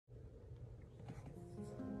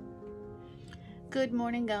Good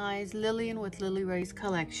morning, guys. Lillian with Lily Ray's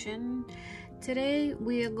collection. Today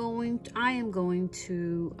I am going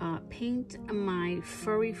to paint my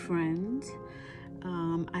furry friend.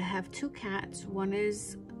 I have two cats. One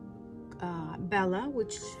is Bella,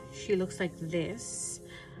 which she looks like this,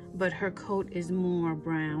 but her coat is more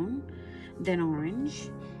brown than orange.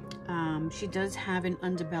 She does have an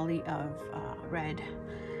underbelly of red.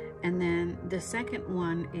 And then the second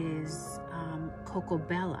one is Coco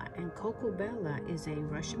Bella, and Coco Bella is a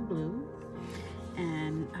Russian blue,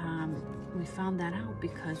 and we found that out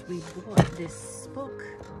because we bought this book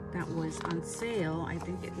that was on sale. I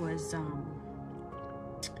think it was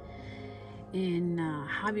in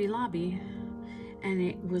Hobby Lobby, and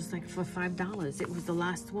it was like for $5. It was the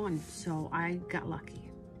last one, so I got lucky.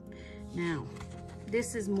 Now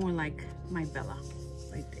this is more like my Bella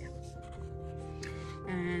right there.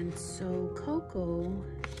 And so Coco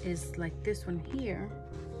is like this one here,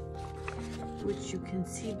 which you can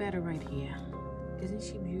see better right here. Isn't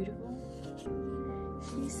she beautiful?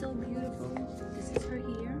 She's so beautiful. This is her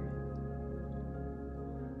here.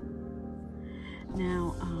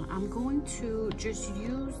 Now I'm going to just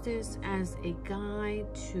use this as a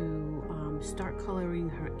guide to start coloring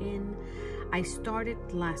her in. I started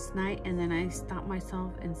last night and then I stopped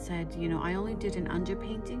myself and said, you know, I only did an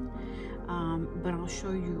underpainting. But I'll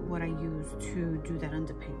show you what I use to do that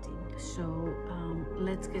underpainting. So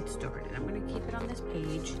let's get started. I'm going to keep it on this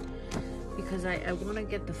page because I want to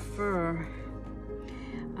get the fur.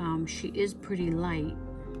 She is pretty light,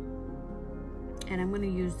 and I'm going to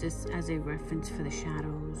use this as a reference for the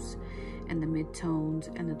shadows and the mid-tones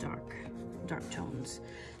and the dark tones.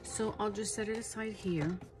 So I'll just set it aside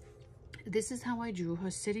here. This is how I drew her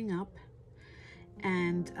sitting up.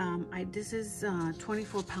 And this is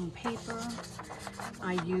 24-pound paper.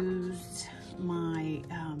 I used my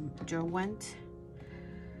Derwent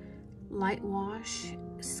light wash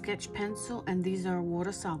sketch pencil, and these are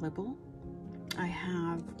water soluble. I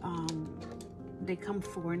have they come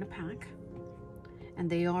 4 in a pack, and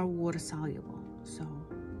they are water soluble, so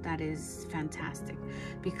that is fantastic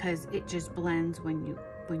because it just blends when you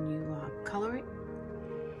color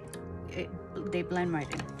it. They blend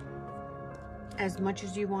right in, as much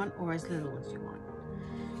as you want or as little as you want.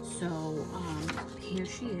 So here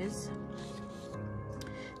she is.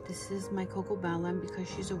 This is my Coco Bella, and because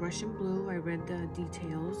she's a Russian blue, I read the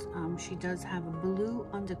details. She does have a blue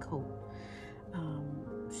undercoat.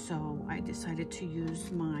 So I decided to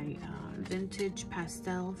use my vintage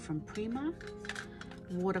pastel from Prima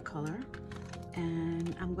watercolor,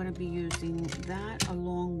 and I'm going to be using that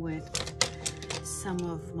along with some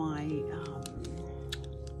of my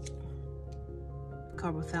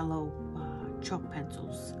Carbothello chalk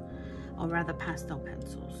pencils, or rather pastel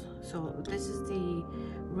pencils. So this is the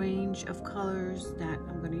range of colors that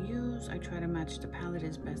I'm going to use. I try to match the palette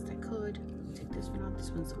as best I could. Let me take this one out. This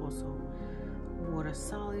one's also water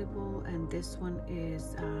soluble, and this one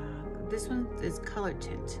is color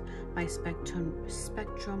tint by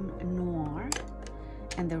Spectrum Noir,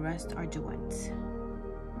 and the rest are Derwent.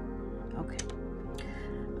 Okay.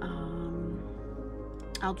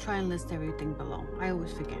 I'll try and list everything below. I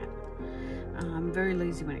always forget. I'm very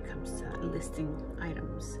lazy when it comes to listing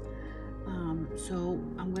items. So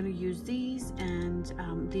I'm going to use these, and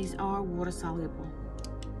these are water soluble.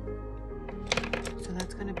 So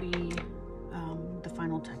that's going to be the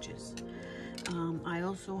final touches. I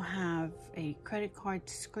also have a credit card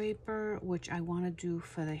scraper, which I want to do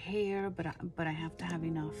for the hair, but I have to have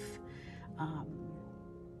enough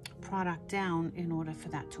product down in order for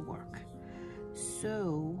that to work.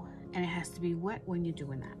 So, and it has to be wet when you're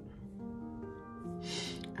doing that.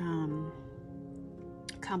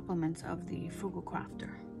 Compliments of the Frugal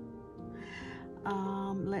Crafter.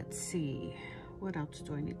 Let's see, what else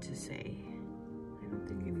do I need to say? I don't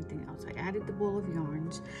think anything else. I added the ball of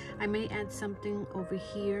yarns. I may add something over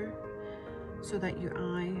here so that your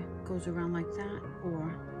eye goes around like that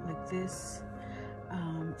or like this.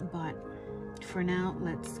 But for now,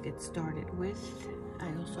 let's get started with, I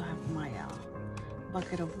also have my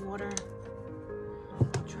bucket of water.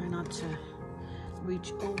 I'll try not to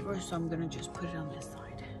reach over, so I'm gonna just put it on this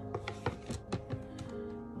side.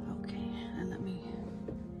 Okay, and let me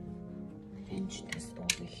pinch this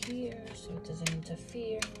over here so it doesn't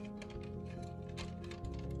interfere.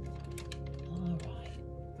 All right,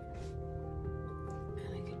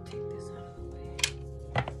 and I can take this out of the way.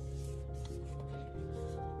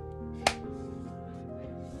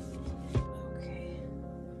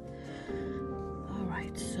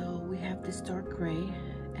 So we have this dark gray,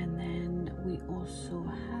 and then we also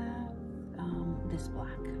have this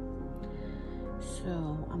black.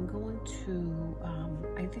 So I'm going to,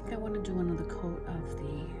 I think I want to do another coat of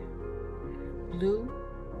the blue.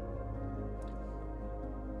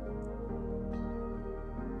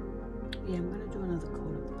 Yeah, I'm going to do another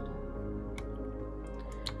coat of blue.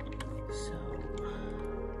 So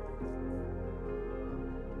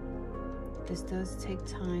this does take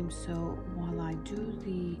time, so while I do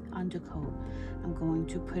the undercoat, I'm going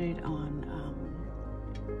to put it on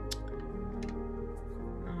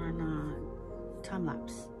time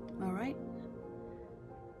lapse. All right.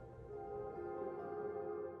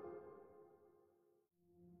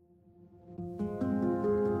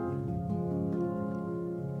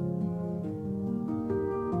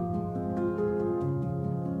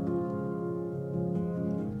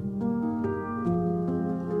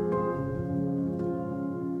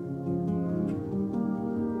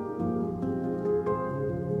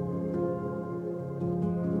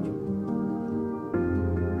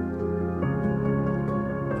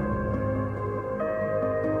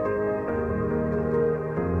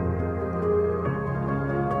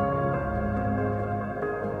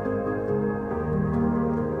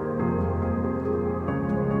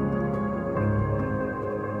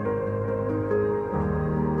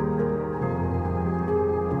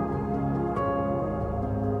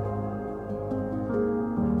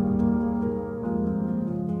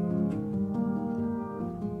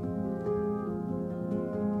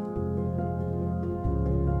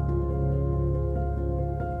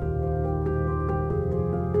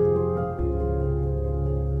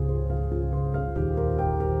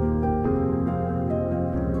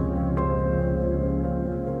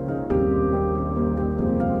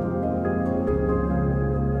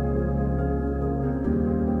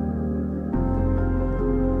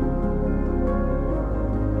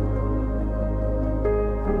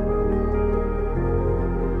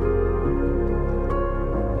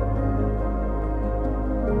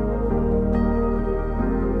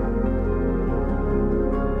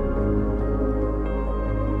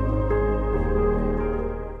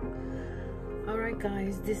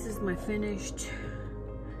 Guys, this is my finished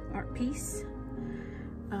art piece.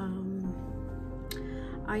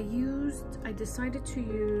 I decided to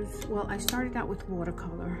use, well, I started out with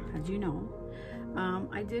watercolor, as you know.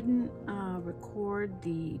 I didn't record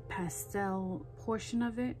the pastel portion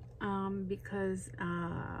of it because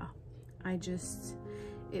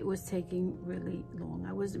it was taking really long.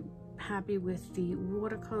 I wasn't happy with the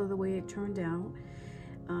watercolor, the way it turned out.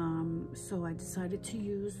 So I decided to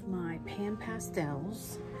use my pan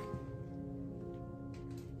pastels,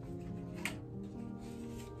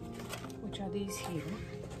 which are these here.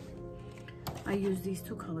 I use these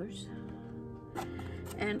two colors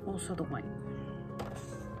and also the white.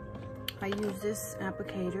 I use this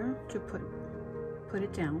applicator to put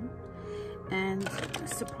it down, and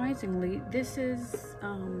surprisingly, this is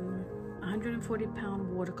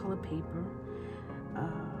 140-pound watercolor paper,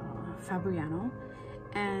 Fabriano.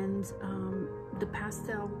 And the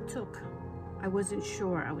pastel took. I wasn't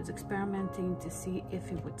sure. I was experimenting to see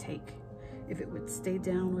if it would stay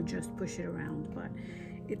down or just push it around, but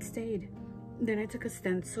it stayed. Then I took a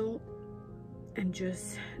stencil and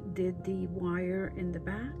just did the wire in the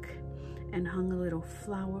back and hung a little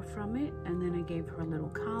flower from it, and then I gave her a little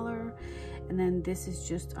collar, and then this is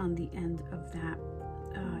just on the end of that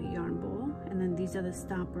yarn ball, and then these are the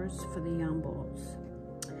stoppers for the yarn balls.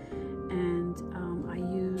 And I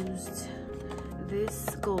used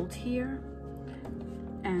this gold here,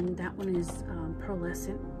 and that one is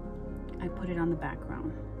pearlescent. I put it on the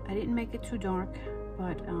background. I didn't make it too dark,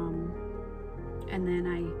 but and then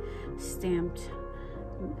I stamped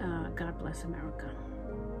God Bless America.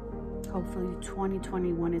 Hopefully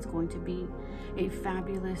 2021 is going to be a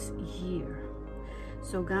fabulous year.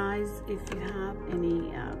 So guys, if you have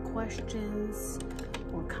any questions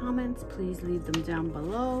or comments, please leave them down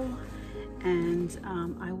below, and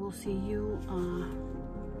I will see you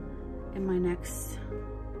in my next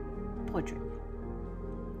portrait.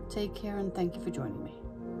 Take care, and thank you for joining me.